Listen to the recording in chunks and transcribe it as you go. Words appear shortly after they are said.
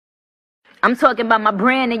I'm talking about my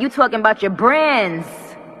brand and you talking about your brands.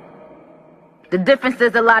 The difference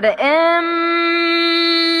is a lot of M's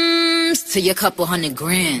to your couple $100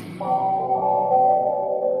 grand.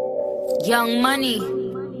 Young Money.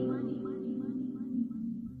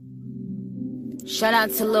 Shout out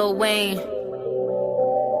to Lil Wayne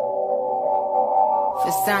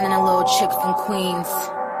for signing a little chick from Queens,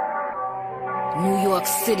 New York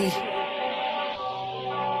City.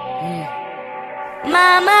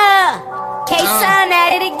 Mama, K-Sign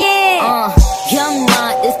at it again. Young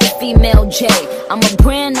Ma is the female J. I'm a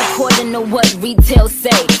brand according to what retail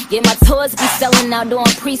say. Yeah, my tours be selling out on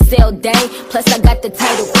pre-sale day. Plus I got the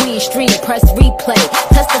title Queen Street, press replay.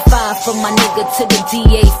 Testify for my nigga to the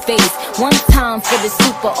DA face. One time for the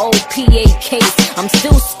super old PA case. I'm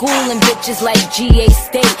still schooling bitches like GA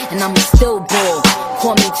State, and I'm still ball.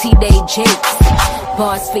 Call me T-Day Jakes.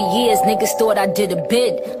 Bars for years, niggas thought I did a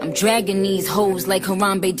bid. I'm dragging these hoes like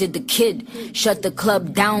Harambe did the kid. Shut the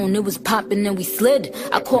club down, it was poppin' and we slid.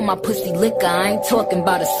 I call my pussy liquor, I ain't talking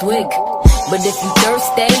about a swig. But if you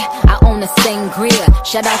thirsty, I own a sangria.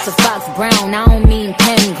 Shout out to Fox Brown, I don't mean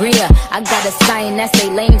Pangria. I got a sign that say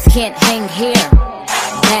lames can't hang here.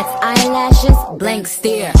 That's eyelashes, blank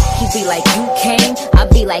stare. He be like, you came, I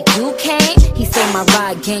be like, you came. He say my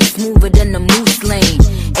ride game smoother than the moose lane.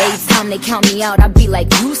 Every time they count me out, I be like,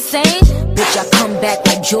 you sane? Bitch, I come back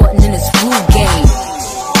like Jordan in his flu game.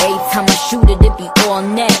 Every time I shoot it, it be all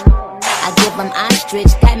net. I give him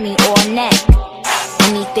ostrich, that mean all neck.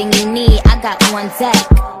 Anything you need, I got one deck.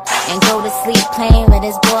 And go to sleep playing with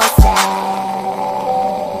his ball sack.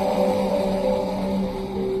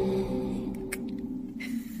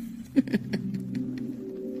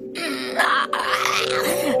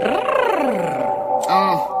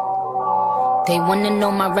 They wanna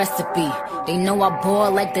know my recipe. They know I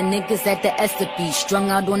ball like the niggas at the SFB. Strung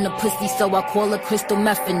out on the pussy, so I call her Crystal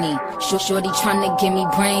Methany. Shorty tryna give me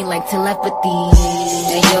brain like telepathy.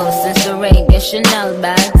 Hey yo, Sensory, get Chanel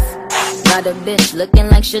bags. Got a bitch looking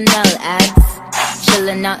like Chanel ads.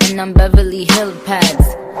 Chillin' out in them Beverly Hill pads.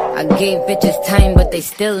 I gave bitches time, but they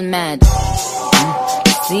still mad.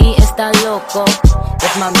 See, está loco.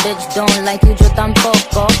 If my bitch don't like you, yo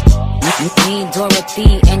tampoco. Me,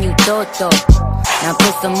 Dorothy, and you Toto. Now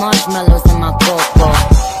put some marshmallows in my cocoa.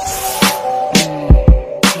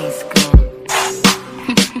 Tastes good.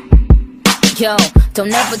 Yo,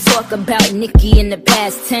 don't ever talk about Nicki in the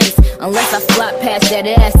past tense, unless I flop past that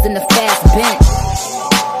ass in the fast bench.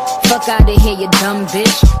 Fuck out of here, you dumb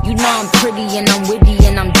bitch. You know I'm pretty and I'm witty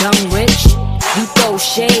and I'm dumb rich. You throw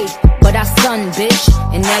shade, but I sun, bitch.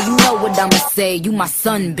 And now you know what I'ma say, you my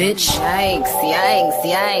son, bitch. Yikes, yikes,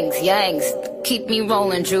 yikes, yikes. Keep me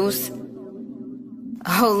rolling, Juice.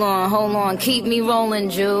 Hold on, keep me rolling,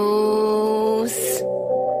 Juice.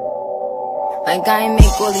 Like I ain't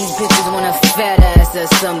make all these bitches want a fat ass at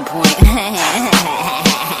some point.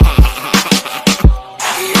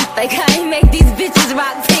 Like I ain't make these bitches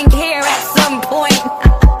rock pink hair at some point.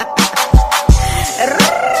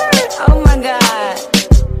 Oh my God.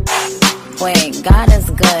 Wait, God is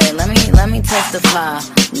good. Let me testify.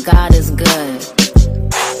 God is good.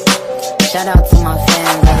 Shout out to my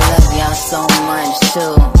fans. I love y'all so much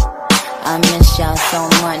too. I miss y'all so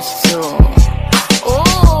much too. Ooh.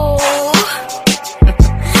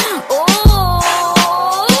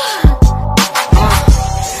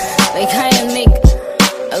 They kinda make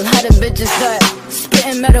a lot of bitches start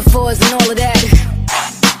spitting metaphors and all of that.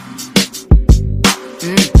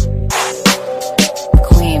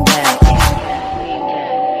 Queen back.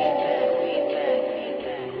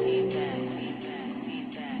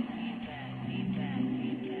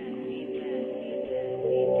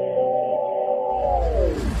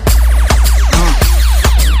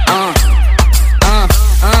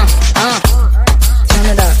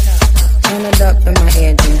 Turn it up in my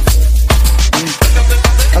ear, dude.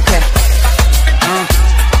 Okay.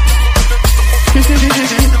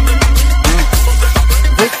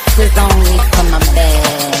 This is only for my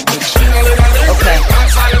bad bitches. Okay.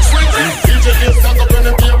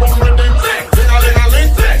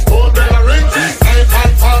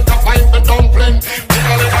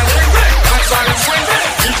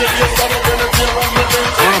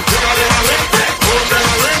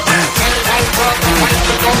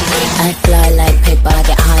 I fly like paper, I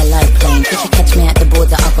get high like planes. If you catch me at the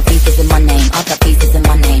border, I got pieces in my name. I got pieces in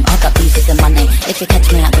my name. I got pieces in my name. If you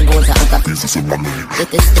catch me at the border, I got pieces in my name.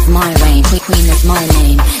 This is my reign, queen is my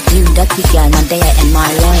name. You dirty girl, now they are in my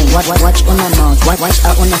lane. Watch on the nose, watch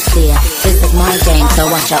out on the steer. This is my game, so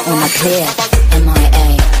watch out on the clear.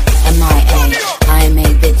 MIA, MIA, I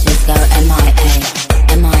make bitches go MIA,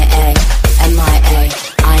 MIA, MIA,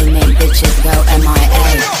 I make bitches go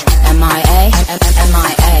MIA, MIA.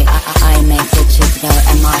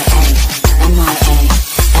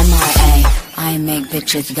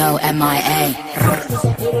 bitches go MIA.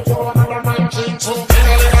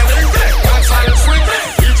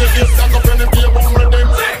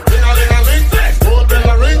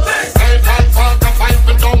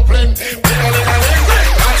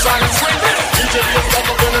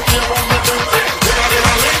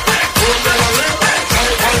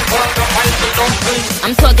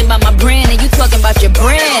 I'm talking about my brand and you talking about your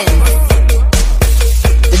brand.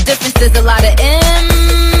 The difference is a lot of M's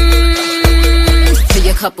for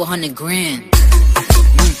your couple $100 grand.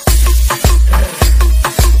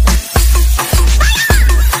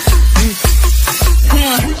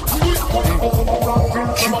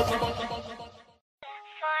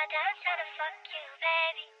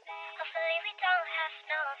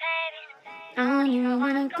 I don't even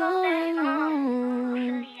wanna go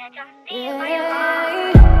home. Yeah.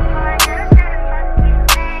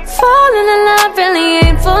 Falling in love really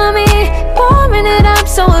ain't for me. Pouring it up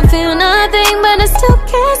so I feel nothing, but I still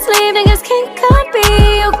can't sleep. Niggas can't cut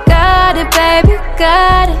me. You got it, baby, you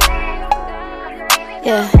got it.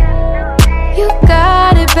 Yeah. You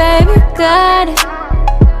got it, baby, you got it.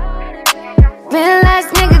 Real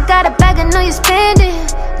ass nigga got a bag, I know you spend it.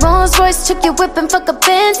 Rolls Royce, took your whip and fuck a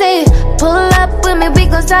Benzie. Pull up with me, we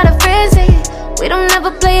gon' start a frenzy. We don't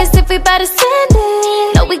ever play as if we bout to send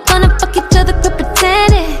it. No, we gonna fuck each other, quit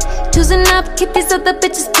pretending. Choosing up, keep these other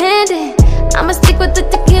bitches pending. I'ma stick with the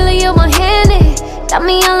tequila, you won't hand it. Got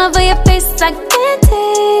me all over your face like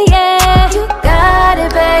Fenty, yeah. You got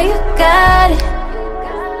it, babe, you got it.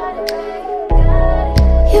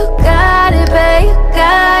 You got it, babe, you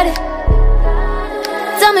got it.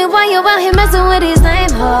 Tell me why you out here messing with these lame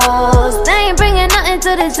hoes. They ain't bringing nothing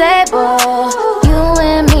to the table. You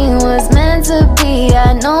and me was meant to be,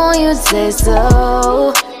 I know you'd say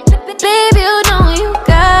so. Baby, you know you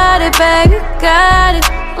got it, baby, you got it.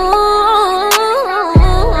 Ooh,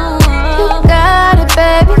 you got it,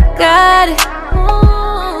 baby, you got it.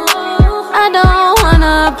 I don't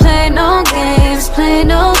wanna play no games, play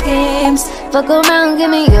no games. Fuck around, give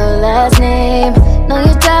me your last name. Know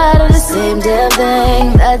you're tired of the same damn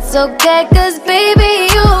thing. That's okay, cause baby,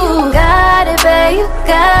 you got it, babe, you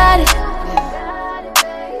got it.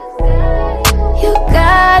 You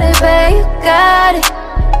got it, babe, you got it.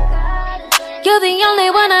 You're the only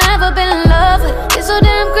one I ever been in love with. You're so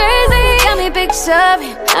damn crazy, got me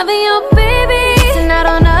picturing having your baby. Missing out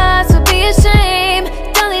on us would be a shame.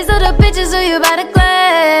 Tell these other bitches who you about to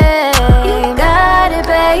claim. You got it,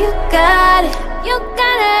 babe, you got it. You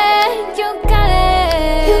got it, you got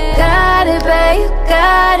it. You got it, babe, you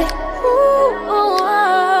got it.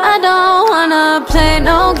 I don't wanna play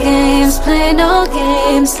no games, play no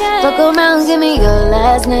games. Fuck around, give me your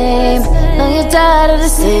last name. Know you're tired of the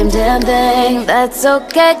same damn thing. That's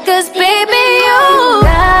okay, cause baby, you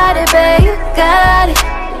got it, babe, you got it. You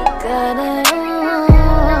got it,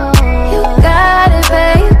 you got it,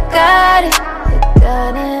 babe, you got it. You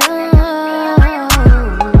got it.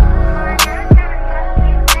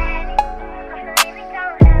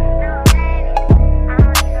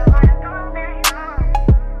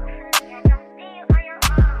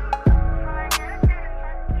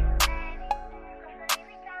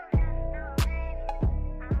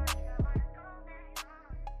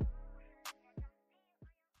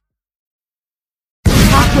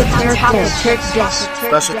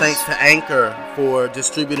 Special thanks to Anchor for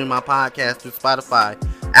distributing my podcast through Spotify,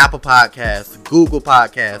 Apple Podcasts, Google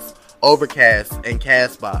Podcasts, Overcast, and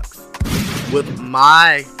Castbox. With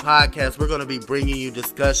my podcast, we're going to be bringing you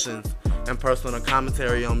discussions and personal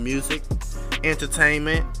commentary on music,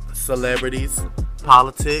 entertainment, celebrities,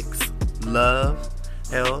 politics, love,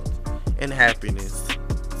 health, and happiness.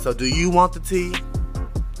 So do you want the tea?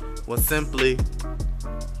 Well, simply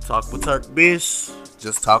talk with Turk Bish.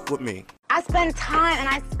 Just talk with me. I spend time and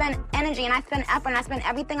I spend energy and I spend effort and I spend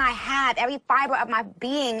everything I have, every fiber of my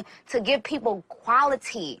being to give people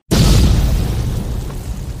quality.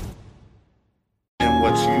 And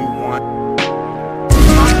what you want.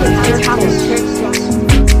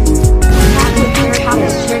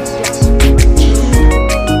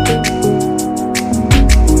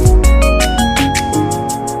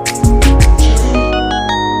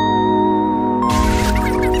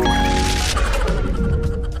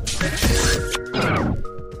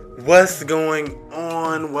 What's going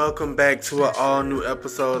on? Welcome back to an all new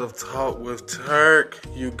episode of Talk with Turk.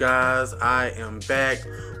 You guys, I am back.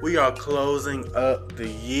 We are closing up the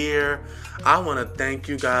year. I want to thank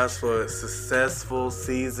you guys for a successful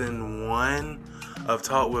season 1 of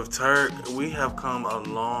Talk with Turk. We have come a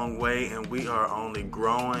long way and we are only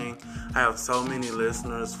growing. I have so many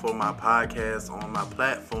listeners for my podcast on my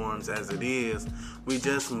platforms as it is. We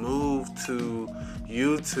just moved to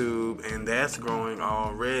YouTube and that's growing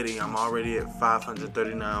already. I'm already at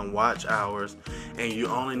 539 watch hours and you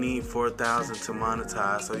only need 4,000 to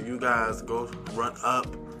monetize. So you guys go run up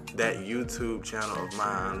that YouTube channel of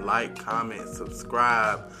mine. Like, comment,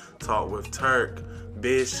 subscribe. Talk with Turk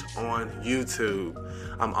Bish on YouTube.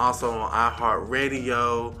 I'm also on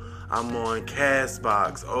iHeartRadio. I'm on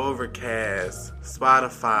Castbox, Overcast,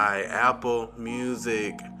 Spotify, Apple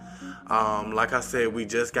Music. Like I said, we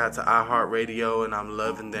just got to iHeartRadio and I'm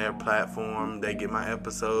loving their platform. They get my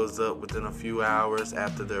episodes up within a few hours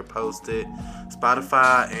after they're posted.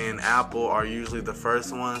 Spotify and Apple are usually the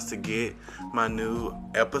first ones to get my new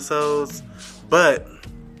episodes, but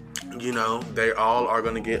you know, they all are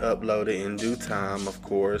going to get uploaded in due time, of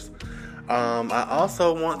course. I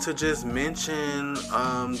also want to just mention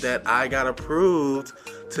that I got approved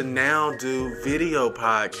to now do video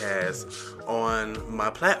podcasts on my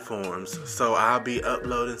platforms. So I'll be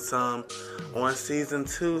uploading some on season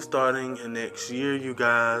 2 starting next year, you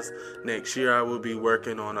guys. Next year I will be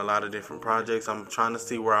working on a lot of different projects. I'm trying to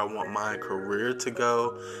see where I want my career to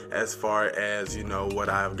go as far as, you know, what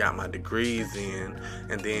I've got my degrees in.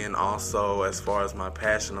 And then also as far as my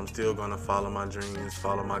passion, I'm still going to follow my dreams,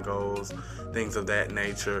 follow my goals, things of that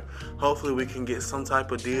nature. Hopefully we can get some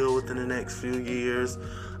type of deal within the next few years.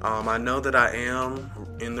 I know that I am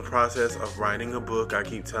in the process of writing a book. I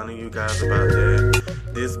keep telling you guys about that.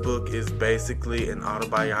 This book is basically an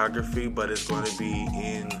autobiography, but it's going to be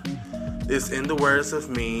it's in the words of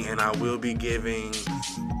me, and I will be giving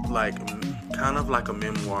like kind of like a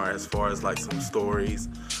memoir as far as like some stories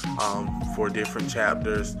for different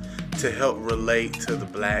chapters to help relate to the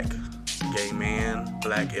black gay man,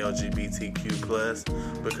 black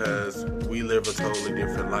LGBTQ+, because we live a totally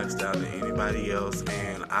different lifestyle than anybody else,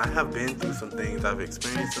 and I have been through some things. I've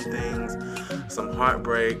experienced some things, some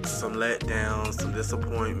heartbreaks, some letdowns, some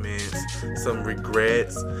disappointments, some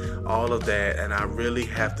regrets, all of that, and I really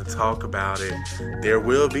have to talk about it. There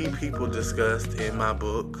will be people discussed in my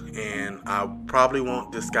book, and I probably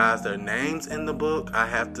won't disguise their names in the book. I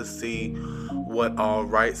have to see what all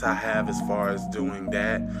rights I have as far as doing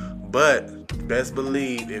that. But best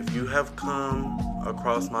believe, if you have come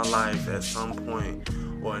across my life at some point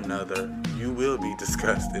or another, you will be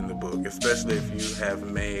discussed in the book, especially if you have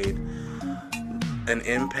made an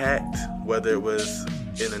impact, whether it was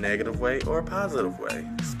in a negative way or a positive way,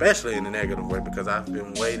 especially in a negative way, because I've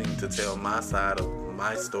been waiting to tell my side of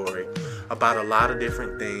my story about a lot of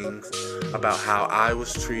different things, about how I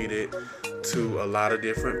was treated to a lot of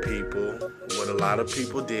different people, what a lot of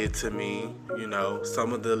people did to me, you know,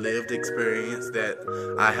 some of the lived experience that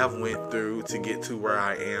I have went through to get to where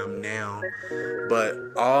I am now. But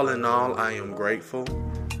all in all, I am grateful.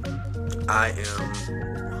 I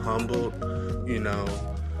am humbled. You know,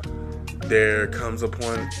 there comes a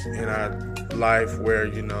point in our life where,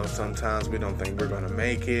 you know, sometimes we don't think we're going to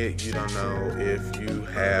make it. You don't know if you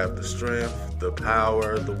have the strength, the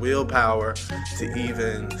power, the willpower to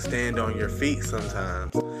even stand on your feet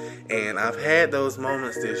sometimes. And I've had those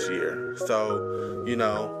moments this year. So, you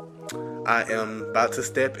know, I am about to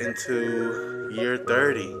step into year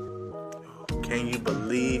 30. Can you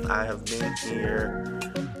believe I have been here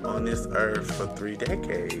on this earth for 3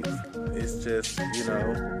 decades? It's just, you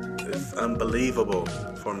know, it's unbelievable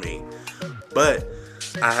for me. But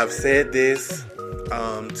I have said this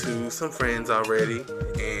to some friends already,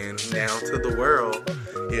 and now to the world.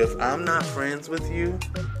 If I'm not friends with you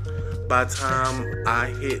by the time I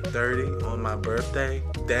hit 30 on my birthday,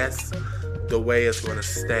 that's the way it's going to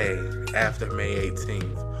stay after May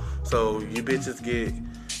 18th. So you bitches get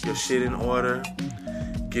your shit in order,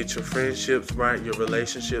 get your friendships right, your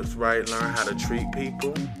relationships right, learn how to treat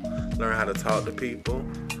people, learn how to talk to people,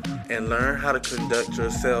 and learn how to conduct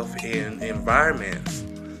yourself in environments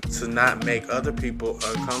to not make other people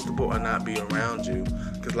uncomfortable or not be around you.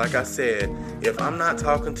 Because like I said, if I'm not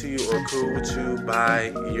talking to you or cool with you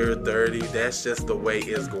by year 30, that's just the way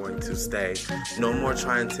it's going to stay. No more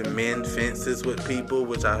trying to mend fences with people,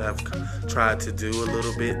 which I have tried to do a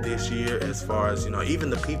little bit this year, as far as, you know, even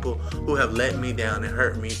the people who have let me down and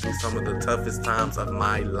hurt me through some of the toughest times of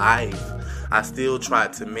my life. I still try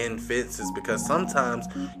to mend fences, because sometimes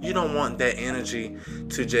you don't want that energy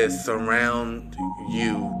to just surround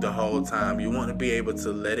you the whole time. You want to be able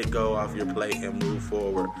to let it go off your plate and move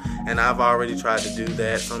forward. And I've already tried to do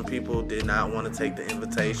that. Some people did not want to take the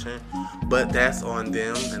invitation, but that's on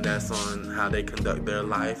them, and that's on how they conduct their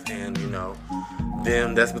life. And, you know,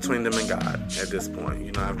 that's between them and God at this point.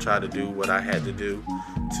 You know, I've tried to do what I had to do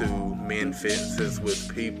to mend fences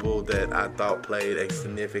with people that I thought played a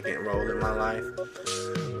significant role in my life.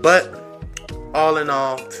 But all in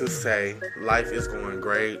all, to say, life is going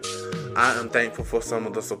great. I am thankful for some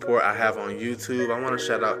of the support I have on YouTube. I want to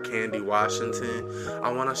shout out Candy Washington.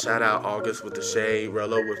 I want to shout out August with the Shade,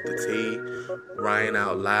 Rello with the T, Ryan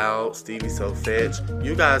Out Loud, Stevie So Fetch.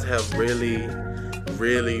 You guys have really,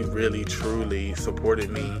 truly supported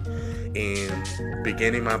me in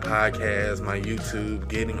beginning my podcast, my YouTube,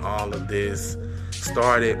 getting all of this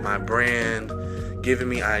started, my brand, giving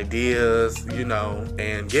me ideas, you know,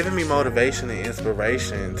 and giving me motivation and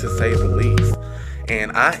inspiration, to say the least.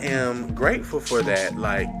 And I am grateful for that.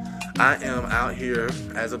 Like, I am out here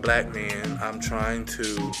as a black man. I'm trying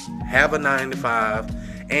to have a 9-to-5,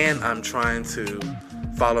 and I'm trying to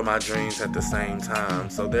follow my dreams at the same time.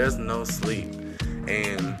 So there's no sleep.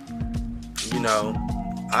 And, you know,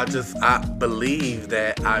 I believe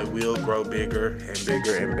that I will grow bigger and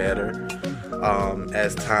bigger and better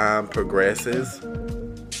as time progresses.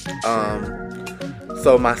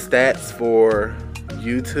 So my stats for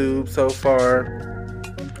YouTube so far,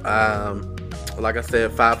 like I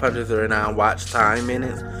said, 539 watch time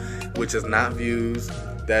minutes, which is not views.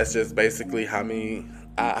 That's just basically how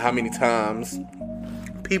many times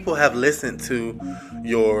people have listened to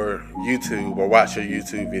your YouTube or watched your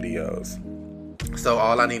YouTube videos. So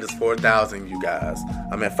all I need is 4,000, you guys.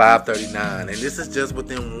 I'm at 539, and this is just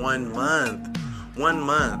within 1 month. 1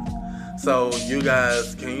 month. So you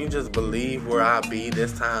guys, can you just believe where I'll be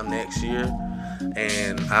this time next year?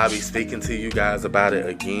 And I'll be speaking to you guys about it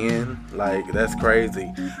again. Like, that's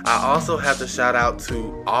crazy. I also have to shout out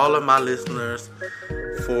to all of my listeners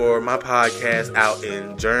for my podcast out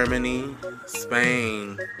in Germany,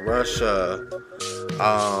 Spain, Russia,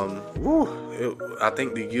 I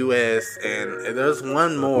think the US, and there's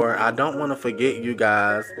one more. I don't want to forget you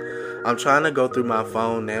guys. I'm trying to go through my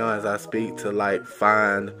phone now as I speak to like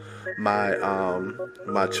find my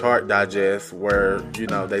my chart digest where, you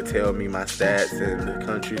know, they tell me my stats and the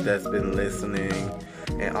countries that's been listening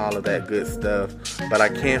and all of that good stuff, but I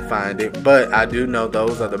can't find it. But I do know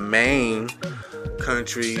those are the main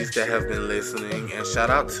countries that have been listening. And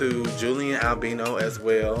shout out to Julian Albino as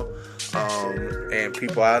well, and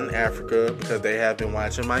people out in Africa, because they have been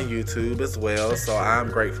watching my YouTube as well. So I'm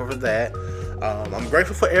grateful for that. I'm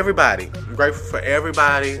grateful for everybody.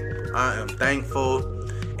 I am thankful.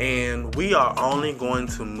 And we are only going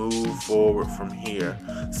to move forward from here.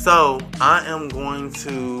 So I am going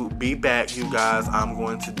to be back, you guys. I'm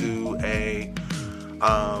going to do a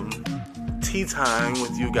tea time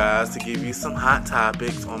with you guys to give you some hot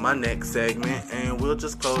topics on my next segment, and we'll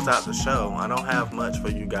just close out the show. I don't have much for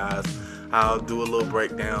you guys. I'll do a little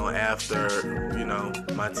breakdown after, you know,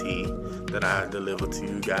 my tea that I deliver to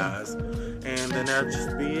you guys, and then that'll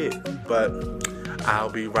just be it. But I'll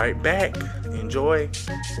be right back. Enjoy.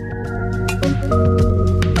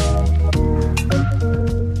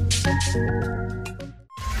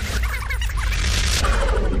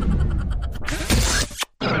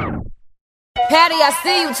 Patty, I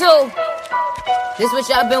see you too. This what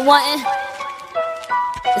y'all been wanting?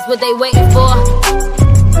 This what they waiting for?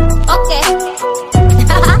 Okay.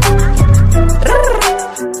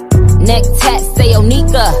 Neck tat, say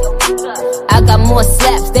Onika. I got more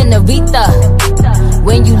slaps than Aretha.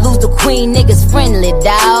 When you lose the queen, niggas friendly,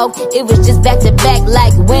 dawg. It was just back to back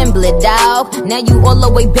like Wembley, dawg. Now you all the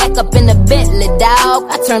way back up in the Bentley, dawg.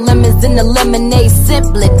 I turn lemons into lemonade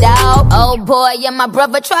simply, dawg. Oh boy, yeah, my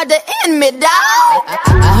brother tried to end me, dawg.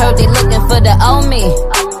 I heard they looking for the owe me.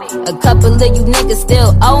 A couple of you niggas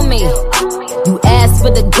still owe me. You asked for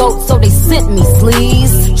the goat, so they sent me,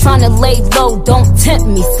 sleaze. Tryna lay low, don't tempt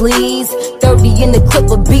me, sleaze. 30 in the clip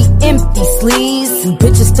will be empty, sleaze. You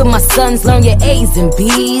bitches to my sons, learn your A's and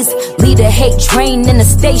B's. Lead a hate train in the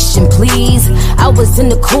station, please. I was in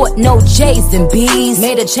the court, no J's and B's.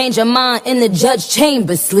 Made a change of mind in the judge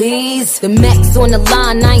chamber, sleaze. The max on the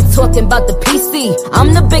line, I ain't talking about the PC.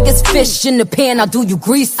 I'm the biggest fish in the pan, I'll do you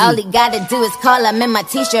greasy. All he gotta do is call, I'm in my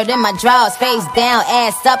t-shirt and my drawers. Face down,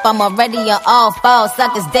 ass up, I'm already on all fours.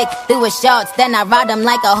 Suck his dick through his shorts, then I ride him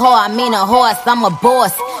like a whore. I mean a horse, I'm a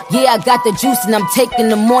boss. Yeah, I got the juice and I'm taking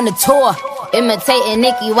them on the tour. Imitating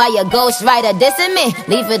Nicki while your ghostwriter dissing me.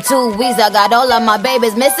 Leave for 2 weeks, I got all of my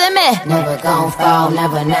babies missing me. Never gon' fall,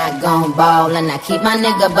 never not gon' ball. And I keep my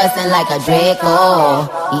nigga bustin' like a Draco.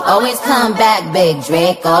 He always come back, big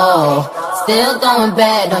Draco. Still going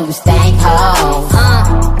bad on you stank hoes.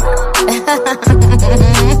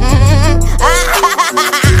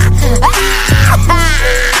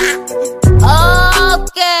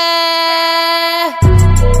 Okay.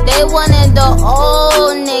 They wanted the old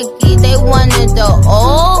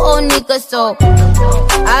motherfucker, so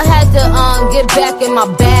I had to get back in my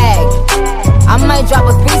bag. I might drop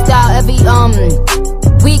a freestyle every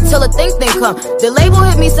week till the thing come. The label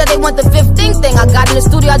hit me, said they want the 15th thing. I got in the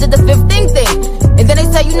studio, I did the 15th thing. And then they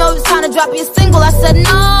said, you know, it's time to drop your single. I said,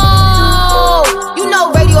 no. You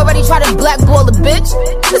know radio already tried to blackball a bitch.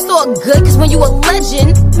 It's all good, cause when you a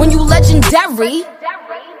legend, when you legendary,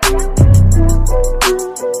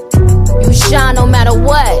 you shine no matter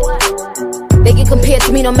what. They get compared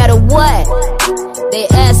to me no matter what. They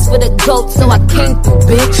asked for the GOAT, so I came through,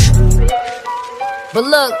 bitch. But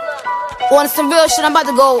look, on some real shit, I'm about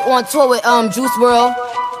to go on tour with Juice WRLD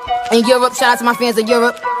in Europe. Shout out to my fans in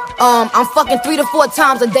Europe. I'm fucking 3 to 4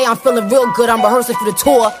 times a day. I'm feeling real good. I'm rehearsing for the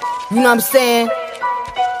tour. You know what I'm saying?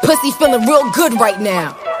 Pussy feeling real good right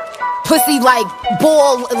now. Pussy like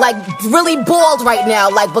bald, like really bald right now.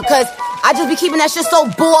 Like because I just be keeping that shit so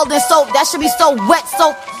bald and so that should be so wet.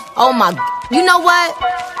 So oh my, you know what?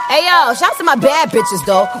 Hey yo, shout out to my bad bitches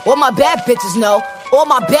though. All my bad bitches know. All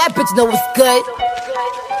my bad bitches know what's good.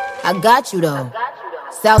 I got you though.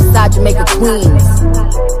 Southside Jamaica Queens.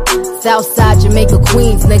 Southside Jamaica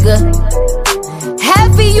Queens, nigga.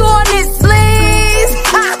 Heavy on it, please.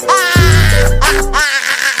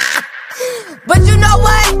 But you know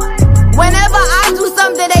what? Whenever I do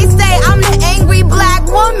something, they say I'm the angry black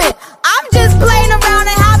woman. I'm just playing around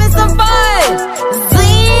and having some fun.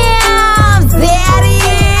 Damn, daddy.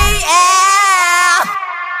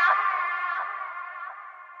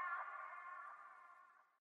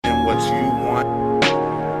 And what you want.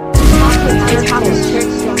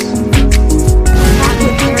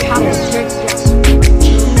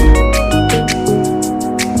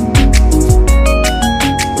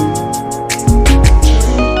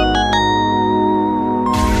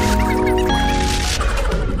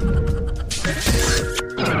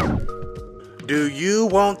 Do you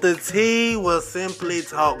want the tea? Well, simply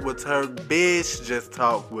talk with her, bitch. Just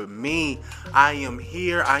talk with me. I am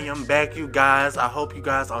here. I am back, you guys. I hope you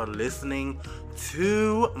guys are listening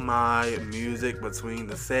to my music between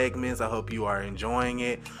the segments. I hope you are enjoying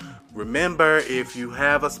it. Remember, if you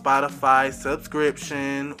have a Spotify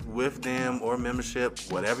subscription with them or membership,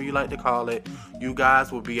 whatever you like to call it, you guys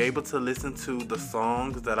will be able to listen to the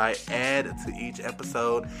songs that I add to each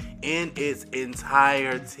episode in its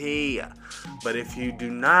entirety. But if you do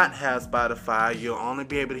not have Spotify, you'll only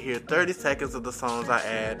be able to hear 30 seconds of the songs I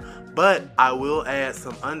add. But I will add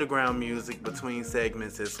some underground music between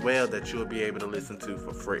segments as well that you'll be able to listen to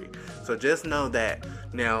for free. So just know that.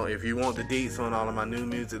 Now, if you want the deets on all of my new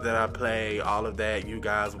music that I play, all of that, you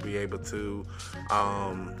guys will be able to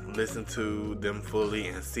listen to them fully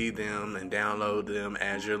and see them and download them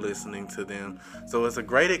as you're listening to them. So it's a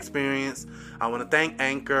great experience. I want to thank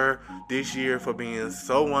Anchor this year for being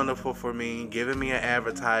so wonderful for me, giving me an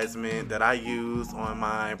advertisement that I use on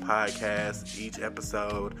my podcast each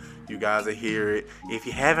episode. You guys will hear it. If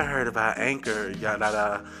you haven't heard about Anchor,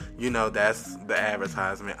 you know that's the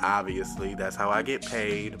advertisement, obviously. That's how I get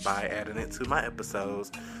paid, by adding it to my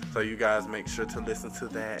episodes. So you guys make sure to listen to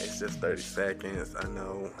that. It's just 30 seconds. I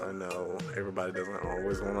know. Everybody doesn't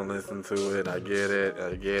always want to listen to it. I get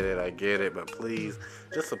it. But please,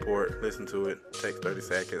 just support. Listen to it. It takes 30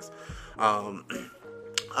 seconds.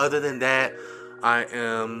 Other than that, I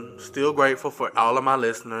am still grateful for all of my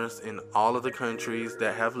listeners in all of the countries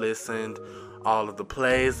that have listened, all of the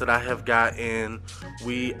plays that I have gotten.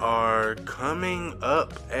 We are coming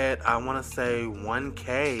up at, I want to say,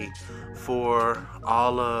 1K for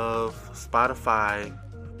all of Spotify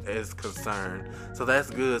is concerned. So that's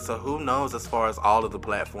good. So who knows as far as all of the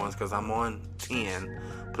platforms, because I'm on 10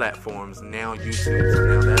 platforms now, YouTube, so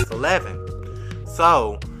now that's 11.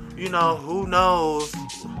 So, you know, who knows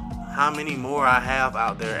how many more I have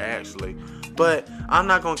out there actually. But I'm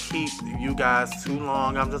not going to keep you guys too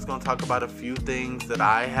long. I'm just going to talk about a few things that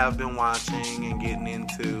I have been watching and getting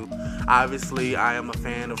into. Obviously, I am a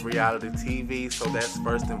fan of reality TV, so that's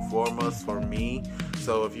first and foremost for me.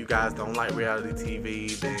 So if you guys don't like reality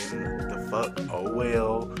TV, then the fuck, oh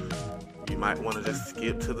well. You might want to just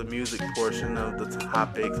skip to the music portion of the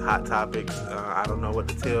topics, hot topics. I don't know what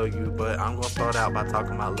to tell you, but I'm going to start out by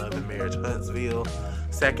talking about Love and Marriage Huntsville.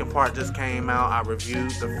 Second part just came out. I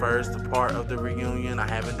reviewed the first part of the reunion. I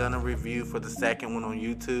haven't done a review for the second one on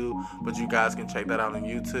YouTube, but you guys can check that out on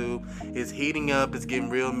YouTube. It's heating up. It's getting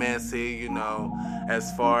real messy, you know,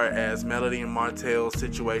 as far as Melody and Martell's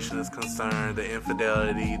situation is concerned, the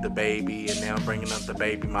infidelity, the baby, and now bringing up the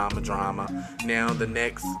baby mama drama. Now the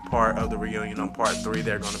next part of the reunion on part 3,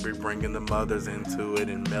 they're going to be bringing the mothers into it,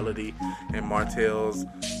 and Melody and Martell's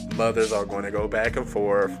mothers are going to go back and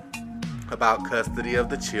forth about custody of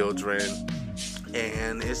the children.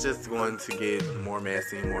 And it's just going to get more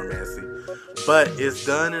messy and more messy. But it's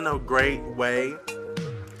done in a great way.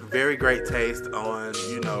 Very great taste on,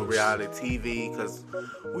 reality TV. Because,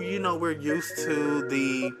 we're used to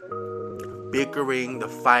the bickering, the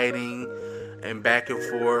fighting, and back and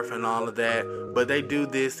forth and all of that. But they do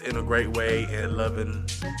this in a great way in Love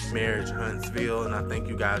and Marriage Huntsville. And I think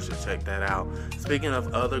you guys should check that out. Speaking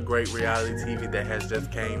of other great reality TV that has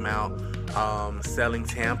just came out, Selling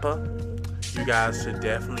Tampa. You guys should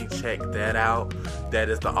definitely check that out. That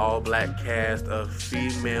is the all-black cast of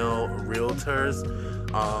female realtors.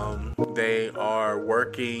 They are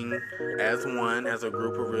working as a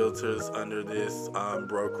group of realtors under this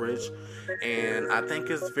brokerage. And I think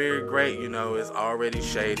it's very great. It's already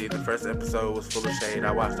shady. The first episode was full of shade.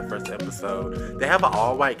 I watched the first episode. They have an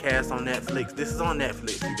all-white cast on Netflix. This is on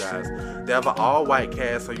Netflix, you guys. They have an all-white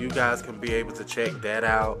cast, so you guys can be able to check that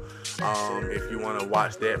out if you want to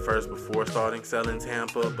watch that first before starting Selling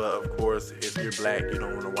Tampa. But, of course, if you're black, you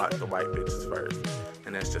don't want to watch the white bitches first.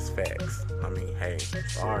 And that's just facts. I mean, hey,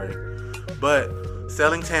 sorry. But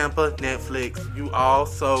Selling Tampa, Netflix. You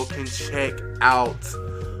also can check out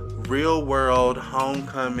Real World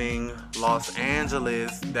Homecoming Los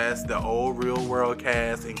Angeles. That's the old Real World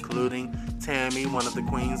cast, including Tammy, one of the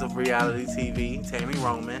queens of reality TV, Tammy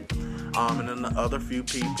Roman, and then the other few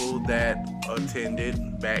people that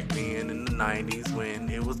attended back then in the 90s when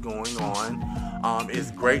it was going on.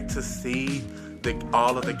 It's great to see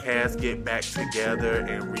all of the cast get back together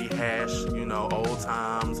and rehash, old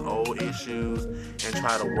times, old issues, and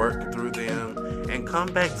try to work through them and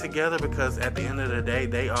come back together, because at the end of the day,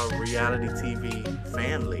 they are reality TV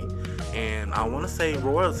family. And I want to say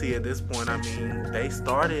royalty at this point. I mean, they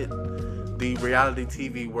started the reality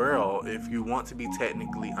TV world, if you want to be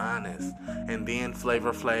technically honest. And then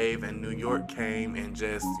Flavor Flav and New York came and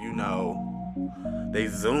just, they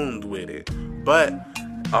zoomed with it. But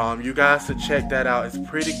you guys should check that out. It's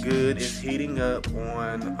pretty good. It's heating up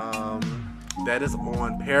on, that is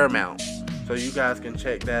on Paramount. So you guys can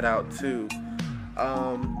check that out too.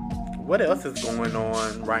 What else is going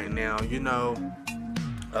on right now?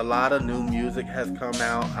 A lot of new music has come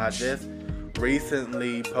out. I just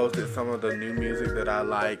recently posted some of the new music that I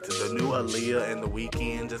liked. The new Aaliyah and The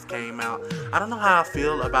Weeknd just came out. I don't know how I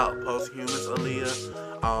feel about Posthumous Aaliyah.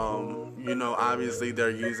 Obviously they're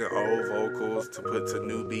using old vocals to put to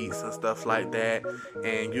new beats and stuff like that.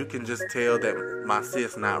 And you can just tell that my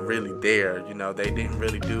sis not really there. They didn't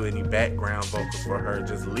really do any background vocals for her,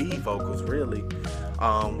 just lead vocals really.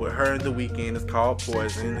 With her and The Weeknd, it's called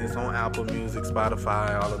Poison. It's on Apple Music,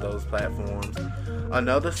 Spotify, all of those platforms.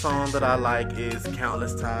 Another song that I like is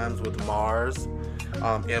Countless Times with Mars,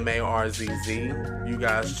 M-A-R-Z-Z. You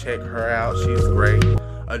guys check her out. She's great.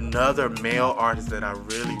 Another male artist that I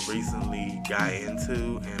really recently got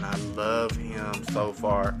into, and I love him so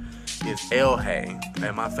far, is Elhae.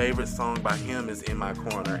 And my favorite song by him is In My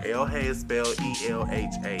Corner. Elhae is spelled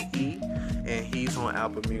E-L-H-A-E, and he's on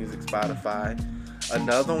Apple Music, Spotify.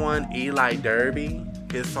 Another one, Eli Derby.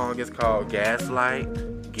 His song is called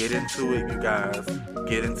Gaslight. Get into it, you guys.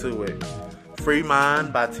 Get into it. Free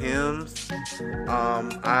Mind by Tim's.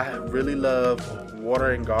 I really love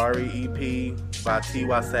Water and Gari EP by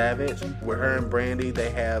T.Y. Savage. With her and Brandy,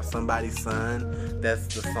 they have Somebody's Son. That's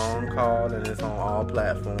the song called, and it's on all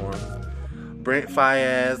platforms. Brent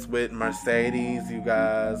Faiyaz with Mercedes, you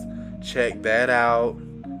guys. Check that out.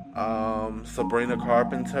 Sabrina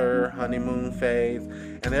Carpenter, Honeymoon Phase.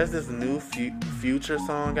 And there's this new Future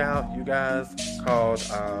song out, you guys, called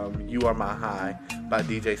You Are My High by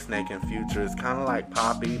DJ Snake and Future. It's kind of like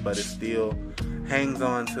poppy, but it still hangs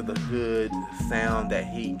on to the hood sound that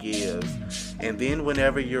he gives. And then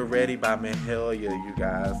Whenever You're Ready by Mahalia, you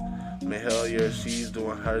guys. Mahalia, she's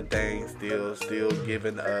doing her thing still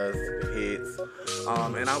giving us hits.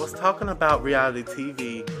 And I was talking about reality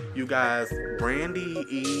TV, you guys. Brandy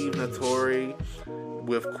Eve Notori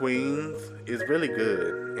with Queens is really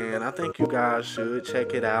good, and I think you guys should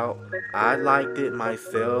check it out. I liked it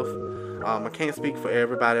myself. I can't speak for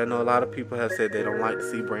everybody. I know a lot of people have said they don't like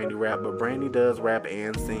to see Brandy rap, but Brandy does rap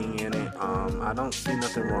and sing in it. I don't see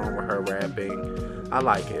nothing wrong with her rapping. I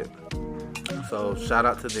like it. So shout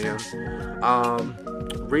out to them.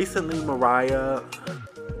 Recently Mariah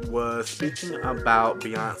was speaking about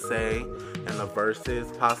Beyonce and the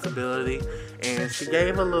Versus possibility, and she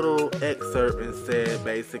gave a little excerpt and said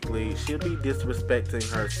basically she'll be disrespecting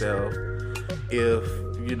herself if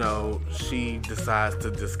she decides to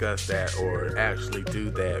discuss that or actually do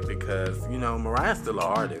that, because Mariah's still an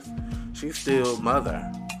artist. She's still mother.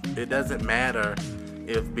 It doesn't matter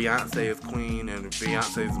if Beyonce is queen and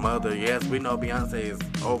Beyonce's mother. Yes, we know Beyonce is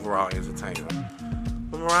overall entertainer,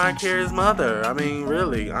 Mariah Carey's mother. I mean,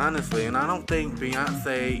 really, honestly. And I don't think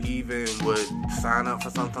Beyonce even would sign up for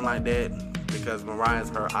something like that because Mariah's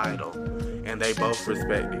her idol. And they both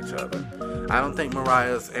respect each other. I don't think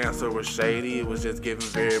Mariah's answer was shady. It was just given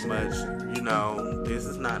very much, this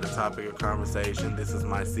is not the topic of conversation. This is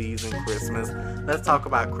my season, Christmas. Let's talk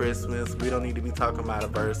about Christmas. We don't need to be talking about a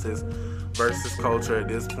versus culture at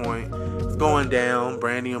this point. It's going down.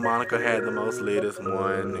 Brandy and Monica had the most latest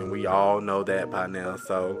one, and we all know that by now.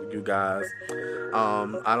 So you guys,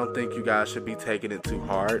 I don't think you guys should be taking it too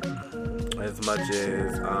hard as much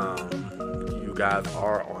as you guys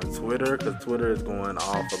are on Twitter, because Twitter is going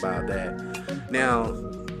off about that. Now,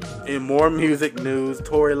 in more music news,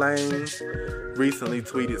 Tory Lanez recently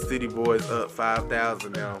tweeted City Boys up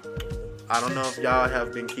 5,000 now. I don't know if y'all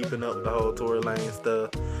have been keeping up with the whole Tory Lanez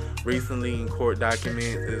stuff. Recently, in court documents,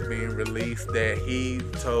 is being released that he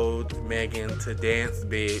told Megan to dance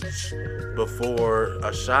bitch before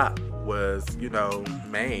a shot was,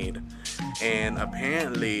 made. And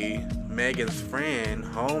apparently, Megan's friend,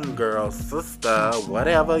 homegirl, sister,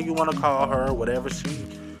 whatever you want to call her, whatever she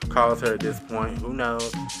calls her at this point, who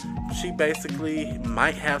knows, she basically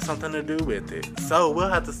might have something to do with it. So we'll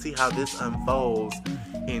have to see how this unfolds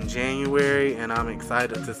in January, and I'm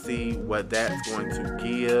excited to see what that's going to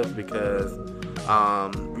give, because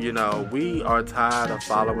we are tired of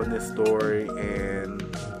following this story, and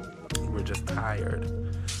we're just tired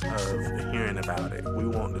of hearing about it. We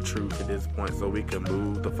want the truth at this point so we can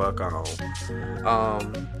move the fuck on.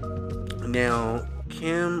 Now,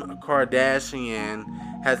 Kim Kardashian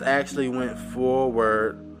has actually went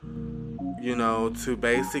forward, to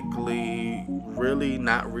basically really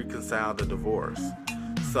not reconcile the divorce.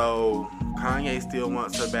 So Kanye still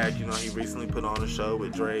wants her back. He recently put on a show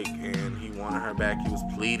with Drake and he wanted her back. He was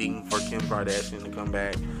pleading for Kim Kardashian to come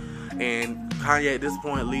back. And Kanye at this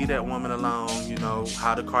point, leave that woman alone.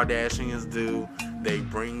 How the Kardashians do. They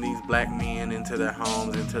bring these black men into their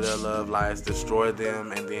homes, into their love lives, destroy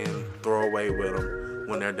them, and then throw away with them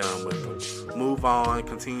when they're done with them. Move on.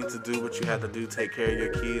 Continue to do what you have to do. Take care of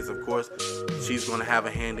your kids. Of course, she's going to have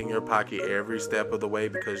a hand in your pocket every step of the way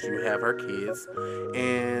because you have her kids.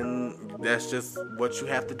 And that's just what you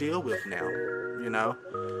have to deal with now,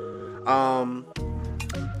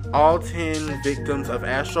 All 10 victims of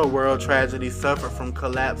Astroworld tragedy suffered from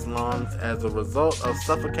collapsed lungs as a result of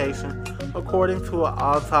suffocation, according to an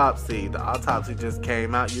autopsy. The autopsy just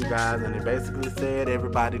came out, you guys, and it basically said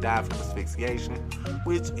everybody died from asphyxiation,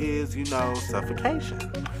 which is, suffocation.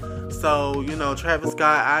 So, Travis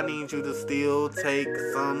Scott, I need you to still take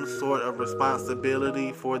some sort of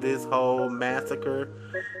responsibility for this whole massacre.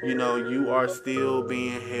 You are still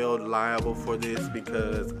being held liable for this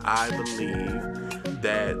because I believe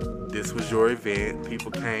that this was your event. People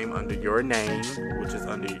came under your name, which is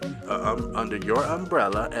under your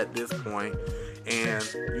umbrella at this point, and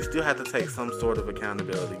you still have to take some sort of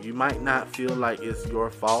accountability. You might not feel like it's your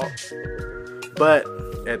fault, but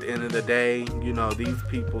at the end of the day, these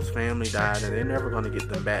people's family died, and they're never going to get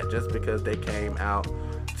them back just because they came out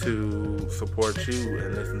to support you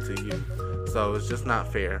and listen to you. So it's just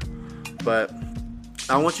not fair. But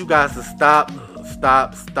I want you guys to stop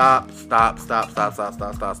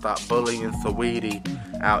bullying Saweetie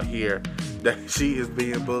out here. That she is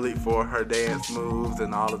being bullied for her dance moves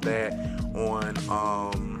and all of that on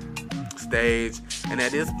stage. And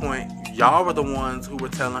at this point, y'all were the ones who were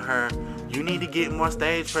telling her, you need to get more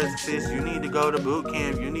stage presence, you need to go to boot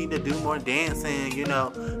camp, you need to do more dancing,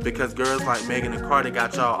 because girls like Megan and Cardi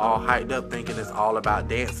got y'all all hyped up thinking it's all about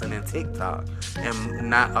dancing and TikTok and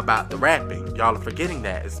not about the rapping. Y'all are forgetting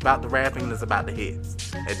that. It's about the rapping and it's about the hits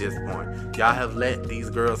at this point. Y'all have let these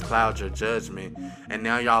girls cloud your judgment, and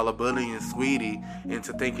now y'all are bullying Sweetie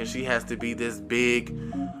into thinking she has to be this big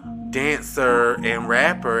dancer and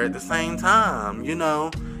rapper at the same time,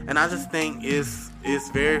 And I just think it's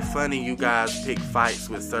very funny you guys pick fights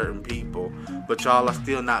with certain people, but y'all are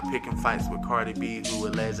still not picking fights with Cardi B, who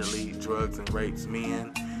allegedly drugs and rapes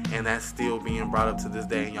men, and that's still being brought up to this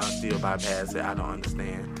day, and y'all still bypass it. I don't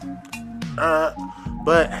understand.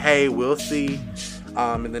 But hey, we'll see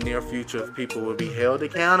in the near future if people will be held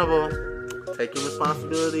accountable, taking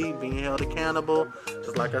responsibility, being held accountable,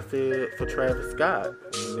 just like I said for Travis Scott.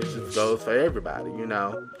 And this just goes for everybody,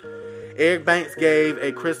 Eric Banks gave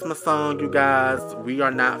a Christmas song, you guys. We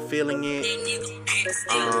are not feeling it.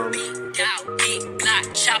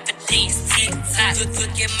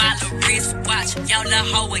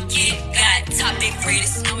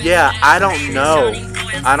 Yeah, I don't know,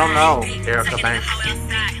 Erica Banks.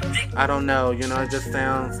 I don't know, it just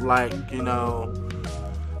sounds like,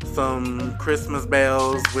 some Christmas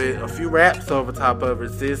bells with a few raps over top of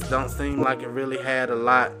it. Sis don't seem like it really had a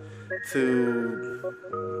lot to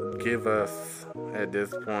give us at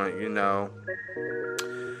this point, you know.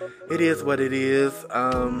 It is what it is.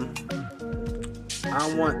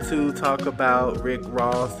 I want to talk about Rick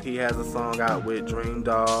Ross. He has a song out with Dream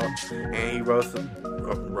Doll, and he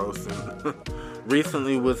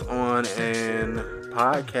recently was on an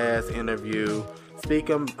podcast interview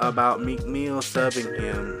speaking about Meek Mill subbing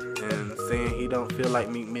him and saying he don't feel like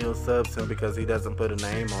Meek Mill subs him because he doesn't put a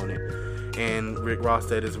name on it. And Rick Ross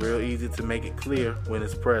said it's real easy to make it clear when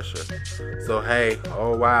it's pressure. So hey,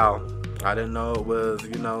 oh wow, I didn't know it was,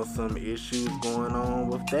 you know, some issues going on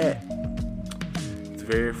with that. It's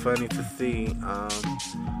very funny to see.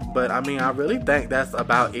 But I mean, I really think that's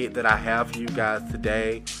about it that I have for you guys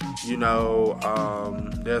today. You know,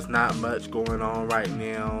 there's not much going on right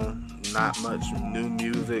now. Not much new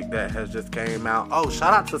music that has just came out. Oh,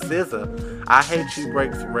 shout out to SZA. I Hate You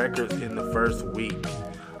breaks records in the first week.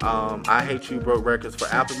 I Hate You broke records for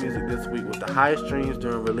Apple Music this week with the highest streams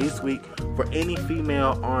during release week for any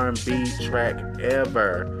female R&B track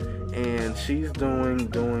ever. And she's doing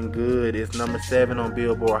good. It's number 7 on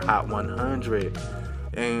Billboard Hot 100.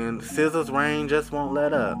 And SZA's reign just won't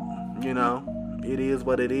let up. You know, it is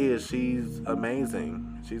what it is. She's amazing.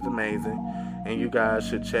 She's amazing. And you guys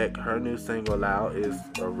should check her new single out. It's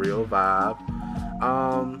a real vibe.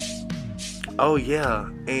 Oh yeah,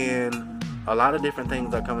 and a lot of different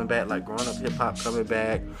things are coming back, like Grown Up Hip Hop coming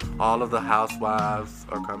back. All of the Housewives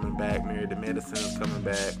are coming back. Married to Medicine is coming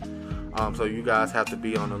back. So you guys have to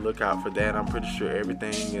be on the lookout for that. I'm pretty sure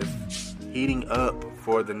everything is heating up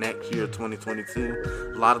for the next year,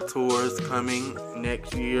 2022. A lot of tours coming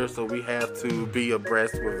next year, so we have to be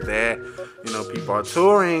abreast with that. You know, people are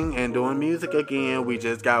touring and doing music again. We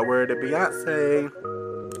just got word that Beyonce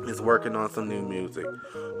is working on some new music.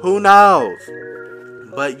 Who knows?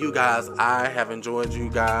 But you guys, I have enjoyed you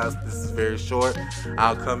guys. This is very short.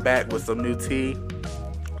 I'll come back with some new tea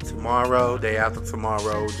tomorrow, day after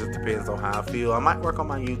tomorrow. Just depends on how I feel. I might work on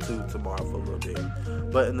my YouTube tomorrow for a little bit.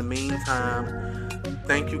 But in the meantime,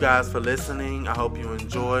 thank you guys for listening. I hope you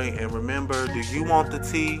enjoy. And remember, do you want the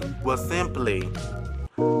tea? Well,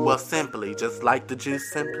 simply, just like the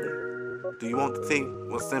juice, simply. Do you want the tea?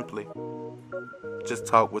 Well, simply, just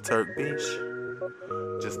talk with Turk Bish.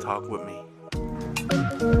 Just talk with me.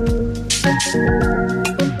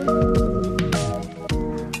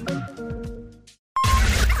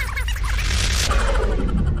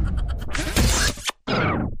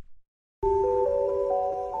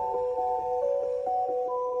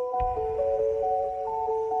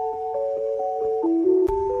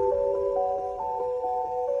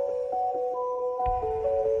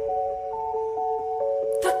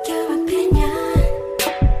 Fuck your opinion.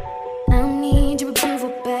 I don't need your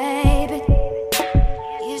approval, baby.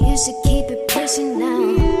 You should keep it pushing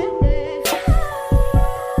now.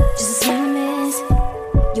 Just assume this,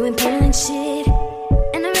 you ain't pulling shit.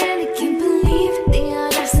 And I really can't believe the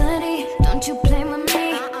audacity. Don't you play with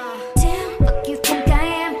me. Damn, fuck you think I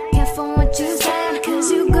am. Careful what you say,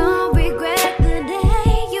 cause you gon' regret the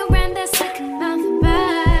day you ran that second mouth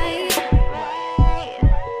right.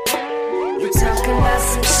 You talking about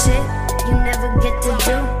some shit you never get to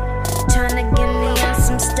do. Tryna get me on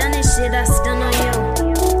some stunning shit, I stun on you.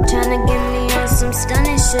 Tryna get me on some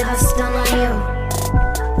stunning shit, I stun on you. I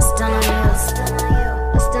stun on you, I stun on you,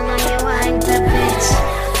 I stun on you, I ain't that bitch.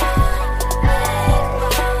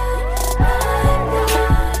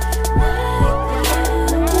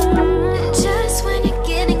 Just when you're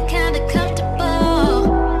getting kinda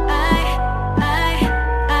comfortable,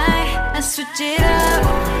 I switch it up.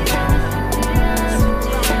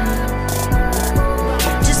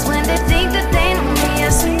 Just when they think that they know me, I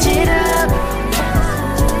switch it up.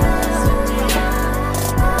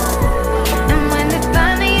 And when they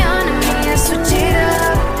find me on me, I switch it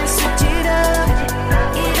up. I switch it up.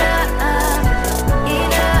 It up,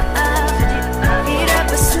 it up, it up.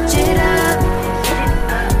 I switch it up.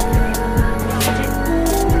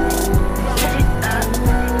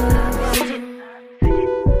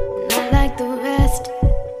 Not like the rest,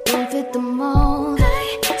 don't fit the mold. I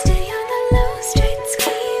stay on the low, straight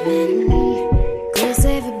scheming. Go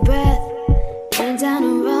save your breath, and down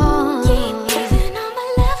the road. Keep even on my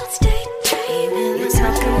level, stay dreaming. You're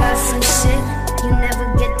talking about some shit you never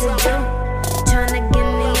get to do. Tryna get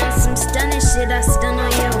me on some stunning shit, I stun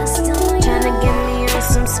on you. Tryna get me on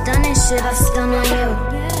some stunning shit, I stun on you.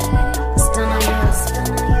 I stun on you, I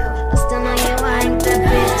stun on you, I stun on you, I ain't that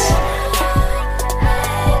bitch.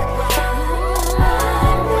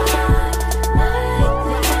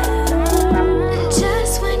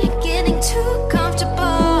 Just when you're getting too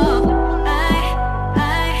comfortable,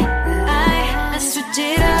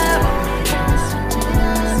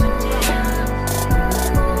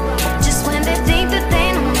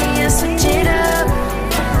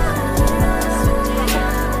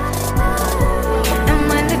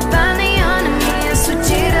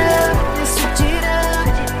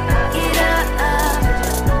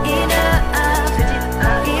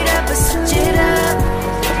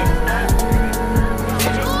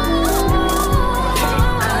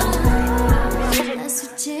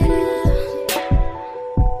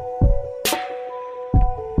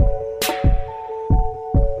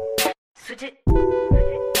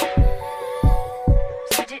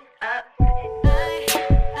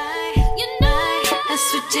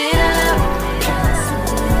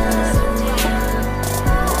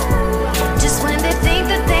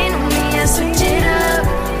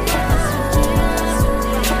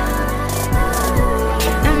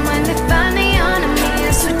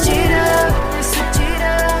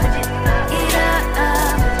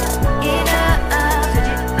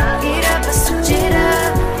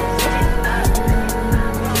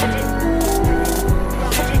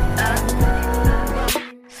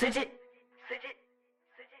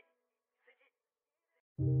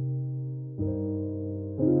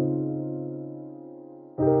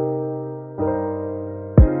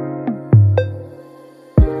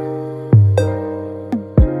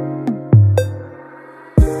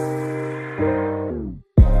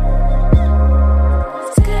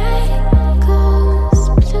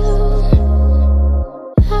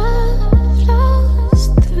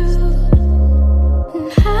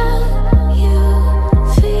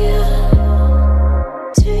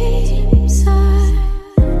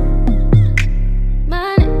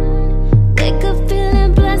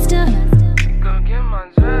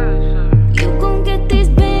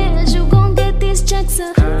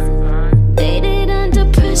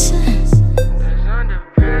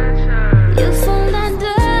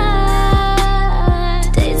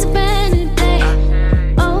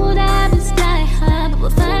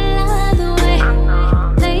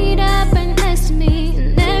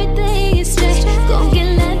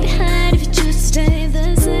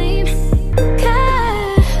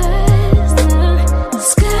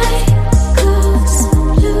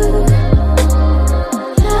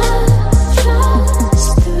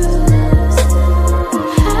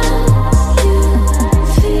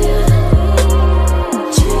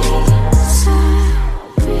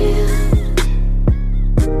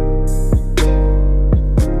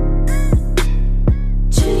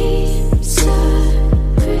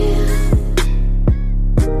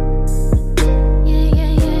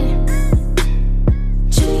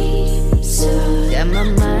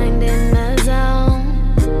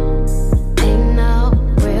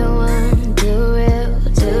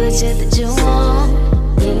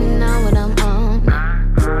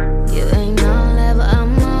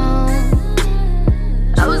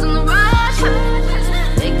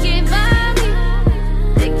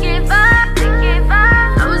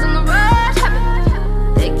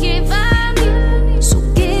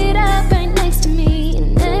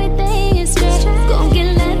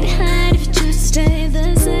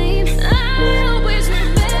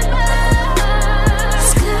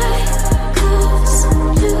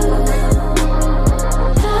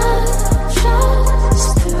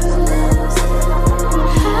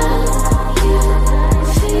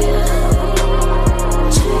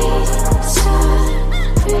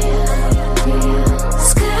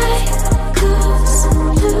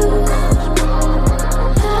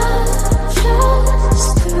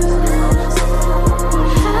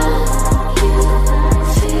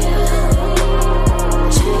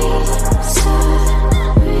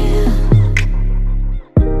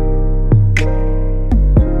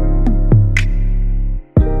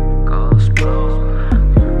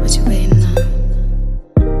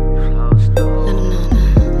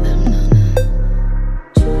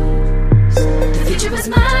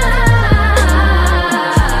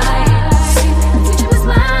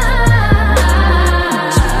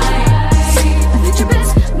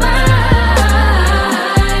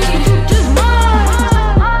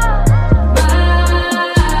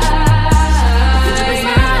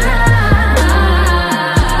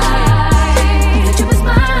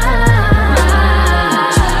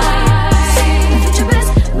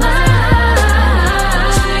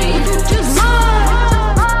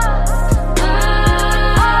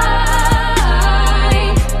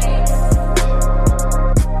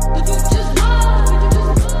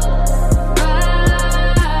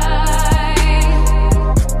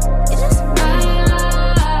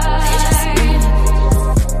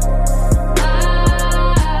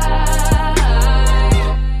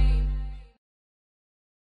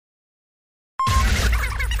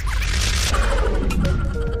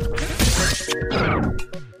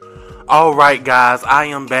 Alright guys, I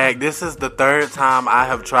am back. This is the third time I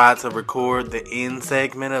have tried to record the end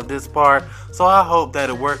segment of this part, so I hope that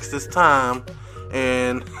it works this time.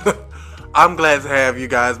 And I'm glad to have you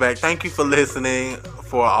guys back. Thank you for listening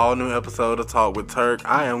for an all new episode of Talk with Turk.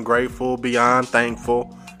 I am grateful, beyond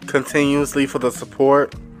thankful, continuously for the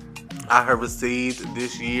support I have received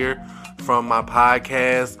this year from my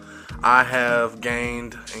podcast. I have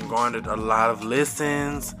gained and garnered a lot of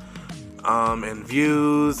listens, and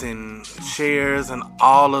views and shares and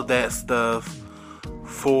all of that stuff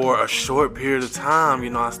for a short period of time.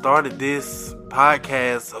 You know, I started this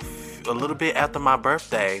podcast a little bit after my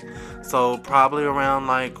birthday, so probably around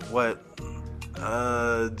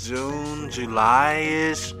June,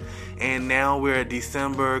 July-ish, and now we're at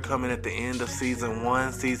December, coming at the end of season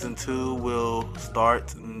 1. Season 2 will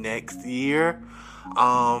start next year.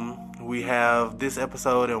 We have this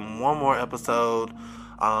episode and one more episode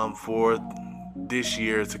for this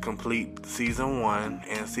year to complete season 1,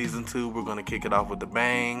 and season 2 we're going to kick it off with a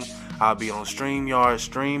bang. I'll be on StreamYard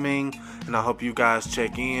streaming, and I hope you guys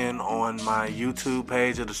check in on my YouTube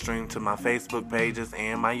page or the stream to my Facebook pages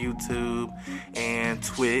and my YouTube and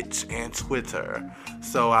Twitch and Twitter.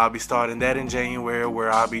 So I'll be starting that in January,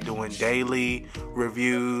 where I'll be doing daily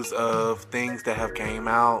reviews of things that have came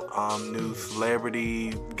out, new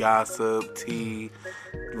celebrity gossip,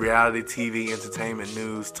 reality TV, entertainment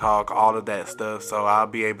news, talk, all of that stuff. So I'll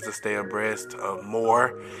be able to stay abreast of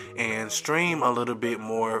more and stream a little bit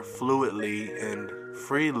more fluidly and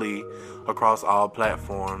freely across all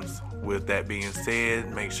platforms. With that being said,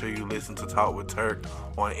 make sure you listen to Talk with Turk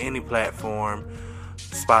on any platform: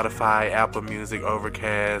 Spotify, Apple Music,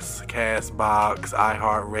 Overcast, Castbox,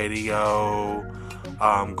 iHeartRadio,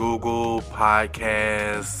 Google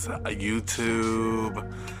Podcasts, YouTube.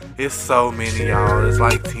 It's so many, y'all. It's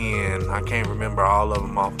like 10. I can't remember all of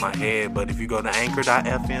them off my head. But if you go to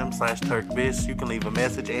anchor.fm/TurkBish, you can leave a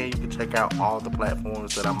message and you can check out all the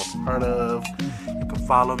platforms that I'm a part of. You can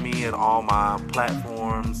follow me at all my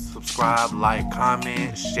platforms. Subscribe, like,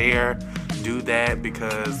 comment, share. Do that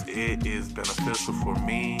because it is beneficial for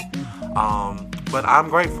me. But I'm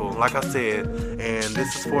grateful, like I said, and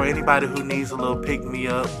this is for anybody who needs a little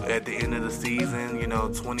pick-me-up at the end of the season. You know,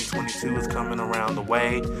 2022 is coming around the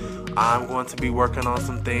way. I'm going to be working on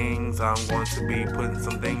some things. I'm going to be putting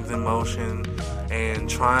some things in motion and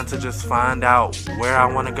trying to just find out where I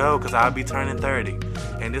want to go, because I'll be turning 30.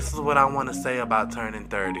 And this is what I want to say about turning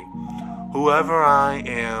 30. Whoever I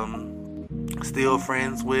am still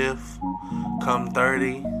friends with come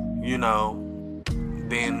 30, you know,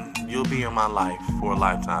 then you'll be in my life for a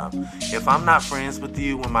lifetime. If I'm not friends with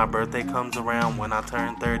you when my birthday comes around, when I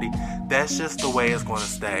turn 30, that's just the way it's going to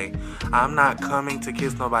stay. I'm not coming to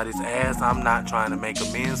kiss nobody's ass. I'm not trying to make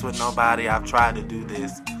amends with nobody. I've tried to do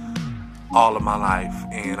this all of my life,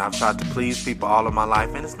 and I've tried to please people all of my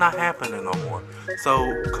life, and it's not happening no more.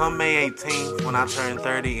 So come May 18th, when I turn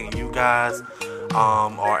 30 and you guys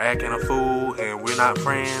are acting a fool and we're not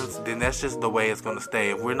friends, then that's just the way it's going to stay.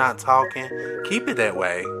 If we're not talking, keep it that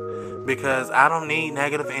way, because I don't need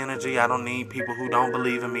negative energy. I don't need people who don't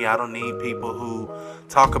believe in me. I don't need people who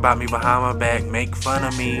talk about me behind my back, make fun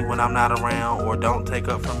of me when I'm not around, or don't take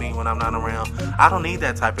up for me when I'm not around. I don't need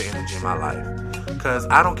that type of energy in my life, because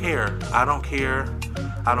I don't care. I don't care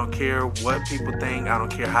what people think. I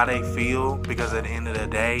don't care how they feel, because at the end of the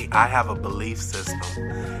day, I have a belief system,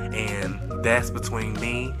 and that's between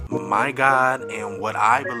me, my God, and what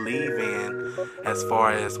I believe in as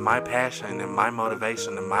far as my passion and my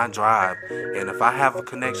motivation and my drive. And if I have a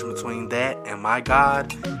connection between that and my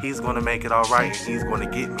God, He's going to make it all right, and He's going to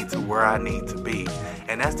get me to where I need to be.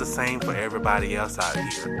 And that's the same for everybody else out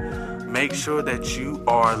here. Make sure that you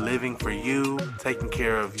are living for you, taking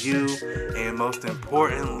care of you, and most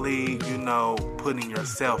importantly, you know, putting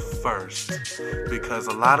yourself first. Because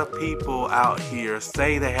a lot of people out here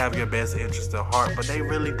say they have your best interest at heart, but they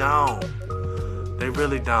really don't. They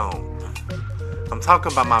really don't. I'm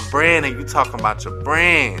talking about my brand, and you talking about your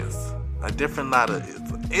brands. A different lot of...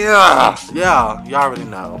 Yeah, you already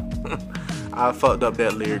know. I fucked up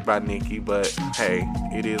that lyric by Nicki, but hey,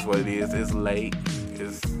 it is what it is. It's late.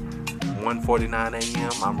 It's 1:49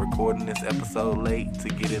 a.m. I'm recording this episode late to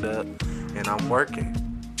get it up, and I'm working.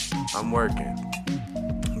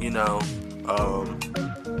 You know,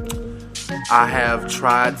 I have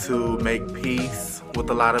tried to make peace with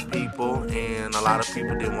a lot of people, and a lot of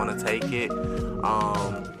people didn't want to take it,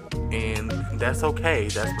 and that's okay.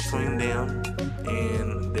 That's between them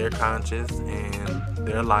and their conscience and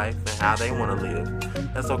their life and how they want to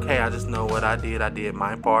live. That's okay. I just know what I did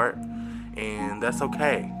my part, and that's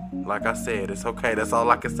okay. Like I said, it's okay. That's all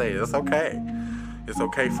I can say. It's okay. It's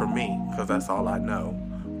okay for me, because that's all I know.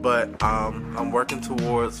 But I'm working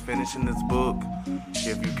towards finishing this book.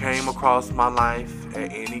 If you came across my life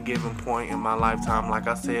at any given point in my lifetime, like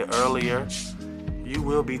I said earlier, you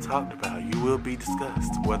will be talked about. You will be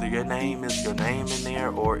discussed. Whether your name is your name in there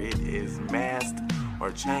or it is masked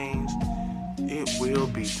or changed, it will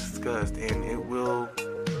be discussed, and it will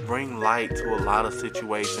bring light to a lot of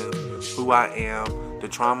situations, who I am, the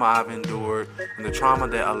trauma I've endured, and the trauma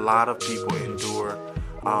that a lot of people endure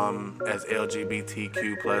as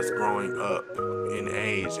LGBTQ plus growing up in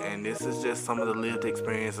age. And this is just some of the lived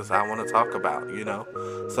experiences I want to talk about, you know.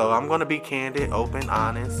 So I'm going to be candid, open,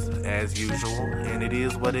 honest as usual, and it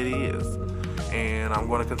is what it is. And I'm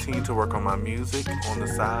going to continue to work on my music on the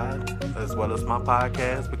side as well as my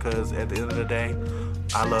podcast, because at the end of the day,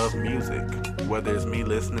 I love music. Whether it's me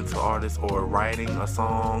listening to artists or writing a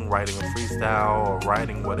song, writing a freestyle, or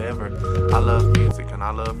writing whatever, I love music and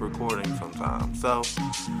I love recording sometimes. So,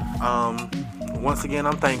 once again,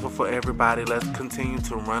 I'm thankful for everybody. Let's continue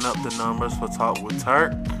to run up the numbers for Talk with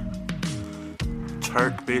Turk.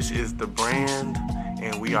 Turk Bish is the brand,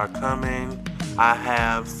 and we are coming. I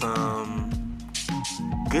have some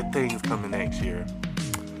good things coming next year.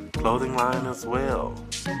 Clothing line as well,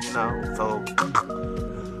 you know, so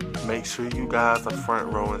make sure you guys are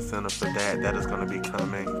front row and center for that. That is going to be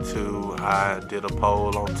coming too. I did a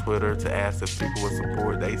poll on Twitter to ask if people would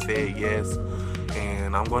support. They said yes,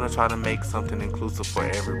 and I'm going to try to make something inclusive for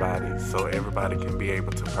everybody so everybody can be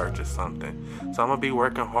able to purchase something. So I'm going to be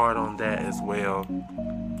working hard on that as well.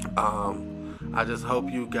 I just hope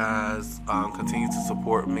you guys continue to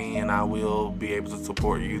support me, and I will be able to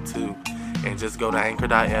support you too. And just go to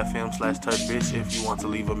anchor.fm/TurkBish if you want to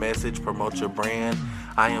leave a message, promote your brand.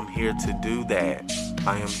 I am here to do that.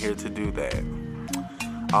 I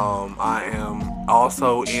am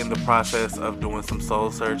also in the process of doing some soul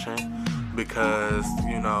searching, because,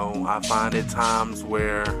 you know, I find at times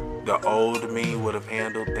where the old me would have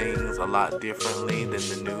handled things a lot differently than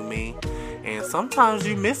the new me. And sometimes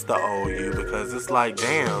you miss the old you, because it's like,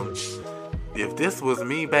 damn, if this was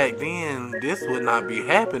me back then, this would not be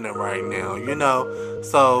happening right now, you know?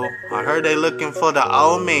 So, I heard they looking for the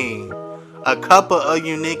old me. A couple of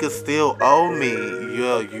you niggas still owe me.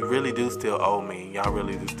 Yeah, you really do still owe me. Y'all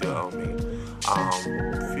really do still owe me. A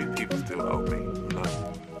few people still owe me, you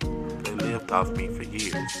know? They lived off me for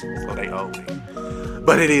years, so they owe me.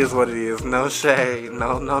 But it is what it is. No shade.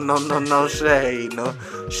 No shade. No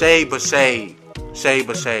shade, but shade. Shade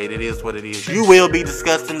but shade. It is what it is. You will be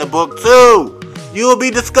discussed in the book too. You will be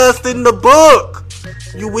discussed in the book.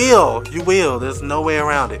 You will. There's no way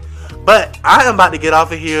around it. But I am about to get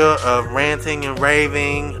off of here of ranting and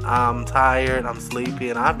raving. I'm tired. I'm sleepy,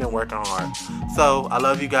 and I've been working hard. So I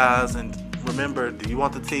love you guys, and remember, do you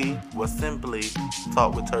want the tea? Well, simply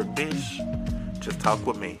talk with Turk Bish. Just talk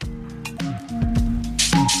with me.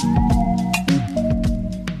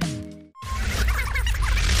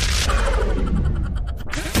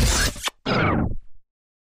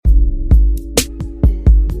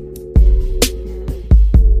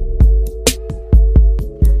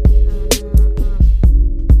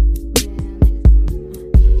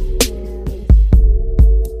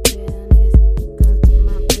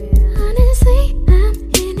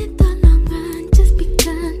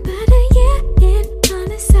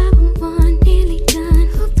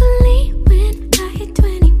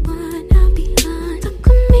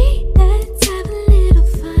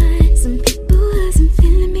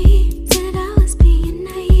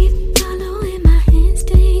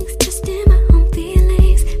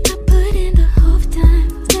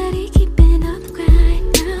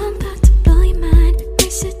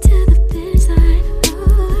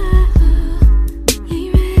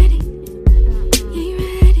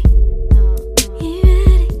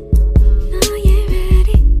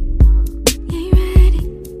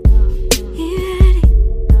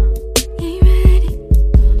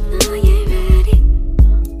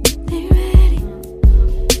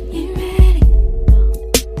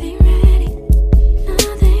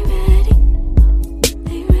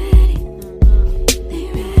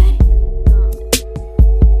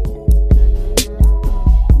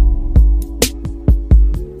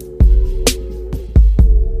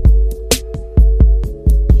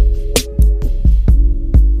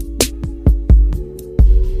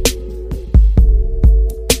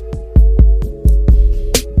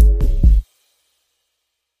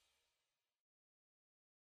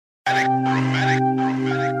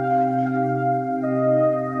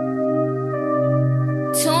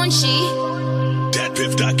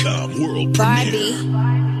 DatPiff.com world Barbie.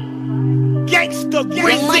 premiere. Gangsta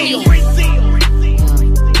Bring money. Brazil.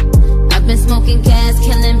 I've been smoking gas,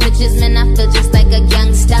 killing bitches, man, I feel just like a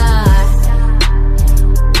young star.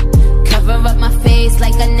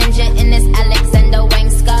 like a ninja in this Alexander Wang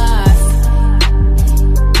scarf.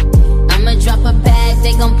 I'ma drop a bag,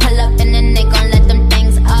 they gon' pull up and then they gon' let them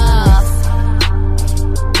things off.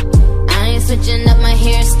 I ain't switching up my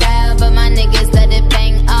hairstyle, but my niggas let it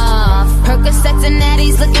bang off. Percocets and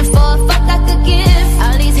Natties looking for a fuck I could give.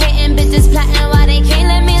 All these hating bitches plotting why they can't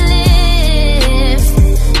let me live.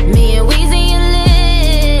 Me and Weezy and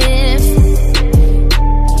Liv.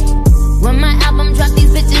 When my album drop,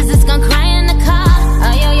 these bitches is gon' cry in the car.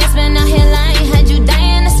 Oh yo, yes man out here lying, had you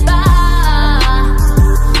die in the spa.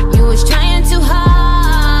 You was trying too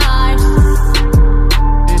hard.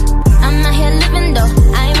 I'm out here living though,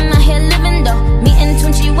 I'm out here living though. Meeting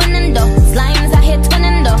Twinchie winning though, slimes out here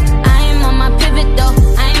twinning though. I'm on my pivot though,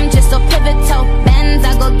 I'm just so pivotal. Benz,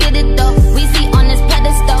 I go get it though, we see on this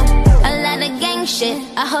pedestal. A lot of gang shit,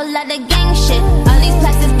 a whole lot of gang shit. All these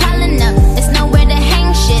plaques piling up, it's nowhere to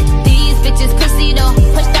hang shit. These bitches pussy though,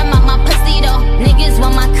 push them out my pussy though. Niggas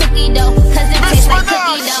want my cookie though, cause it tastes like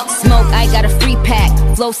cookie dough. Smoke, I got a free pack.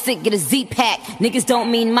 Flow sick, get a Z pack. Niggas don't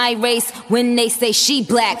mean my race when they say she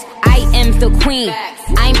black. I am the queen,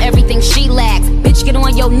 I'm everything she lacks. Bitch, get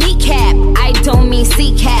on your kneecap, I don't mean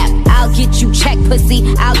C-cap. I'll get you check, pussy,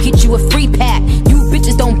 I'll get you a free pack. You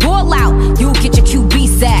bitches don't ball out, you'll get your QB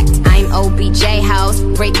sacked. I'm OBJ house,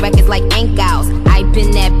 break records like Ink Owls. I've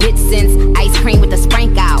been that bitch since ice cream with the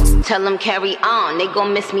sprinkles. Tell them carry on, they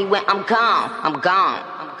gon' miss me when I'm gone. I'm gone.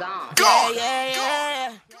 I'm gone. Go.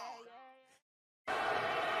 Yeah.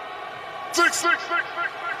 Six.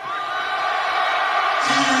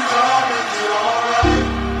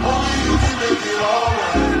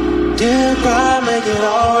 Dear God, make it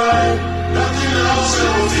alright. Nothing else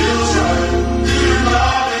ever feels right. Dear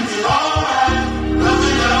God, make it alright.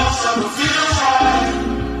 Nothing else ever feels right.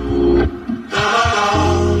 No,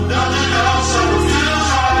 nothing else ever feels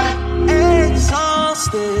right.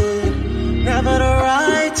 Exhausted, never the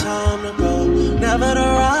right time to go. Never the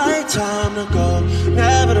right time to go.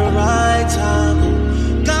 Never the right time to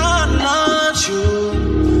go. God loves you,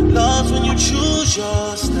 loves when you choose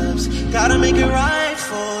your steps. Gotta make it right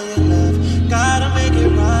for your left. Gotta make it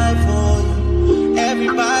right for you.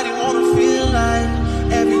 Everybody wanna feel like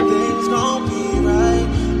everything's gonna be right.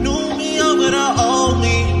 New me over the old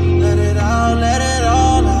me. Let it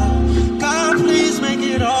all out. God, please make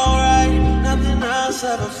it alright. Nothing else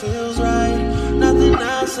ever feels right. Nothing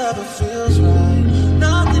else ever feels right.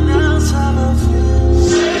 Nothing else ever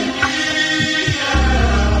feels right.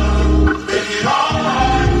 Make it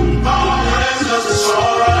alright. Alright, 'cause it's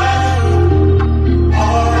alright.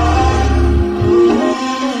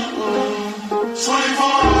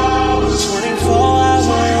 24 hours.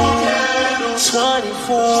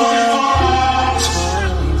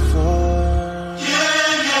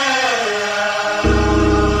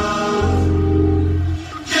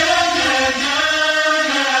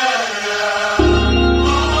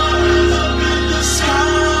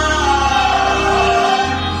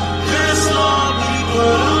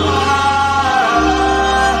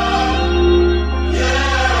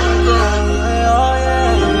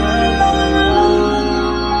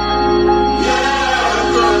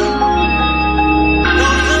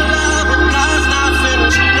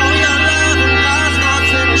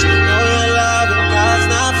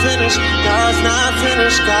 'Cause not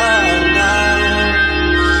finished,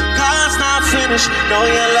 God's not finished. Know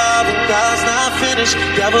your love and God's not finished.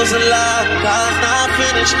 Devil's alive, God's not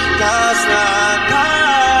finished. God's not God.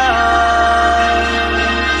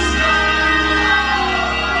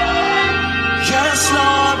 Yes,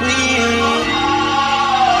 Lord,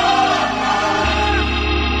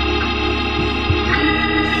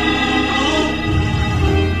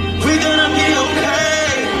 we're gonna be okay.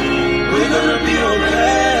 We're gonna be okay.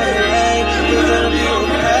 We're gonna be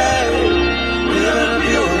okay. We're gonna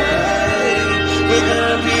be okay. We're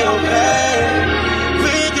gonna be okay.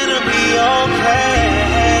 We're gonna be okay.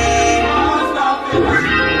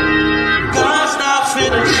 God's not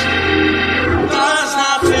finished. God's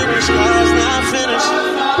not finished. God's not finished.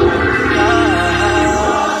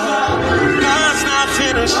 God's not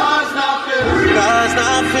finished. God's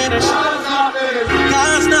not finished.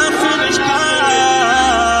 God's not finished.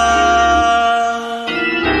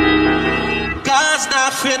 God's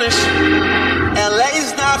not finished.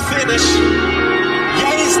 LA's not finished.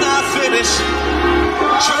 Ye's not finished.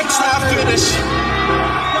 Drake's not finished.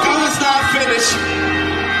 God's not finished.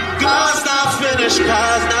 God's not finished.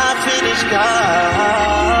 God's not finished. God.